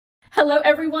Hello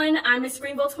everyone, I'm Miss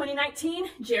Greenville 2019,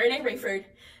 Jerenae Raeford.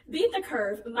 Beat the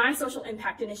Curve, my social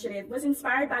impact initiative, was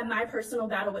inspired by my personal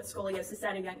battle with scoliosis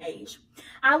at a young age.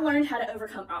 I learned how to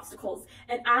overcome obstacles,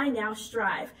 and I now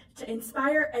strive to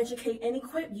inspire, educate, and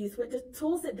equip youth with the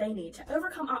tools that they need to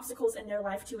overcome obstacles in their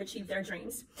life to achieve their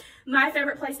dreams. My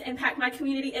favorite place to impact my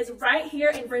community is right here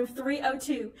in room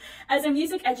 302. As a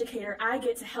music educator, I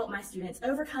get to help my students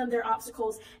overcome their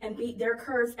obstacles and beat their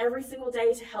curves every single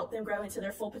day to help them grow into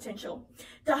their full potential.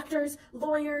 Doctors,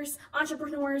 lawyers,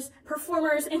 entrepreneurs,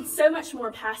 performers, and so much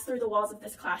more pass through the walls of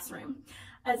this classroom.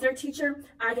 As their teacher,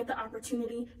 I get the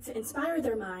opportunity to inspire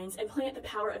their minds and plant the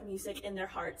power of music in their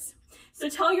hearts. So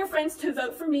tell your friends to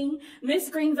vote for me,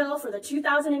 Miss Greenville, for the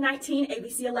 2019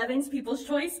 ABC 11's People's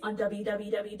Choice on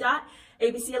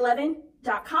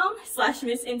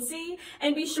www.abc11.com/MissNC,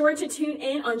 and be sure to tune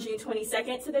in on June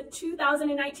 22nd to the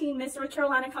 2019 Miss North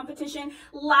Carolina competition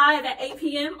live at 8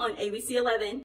 p.m. on ABC 11.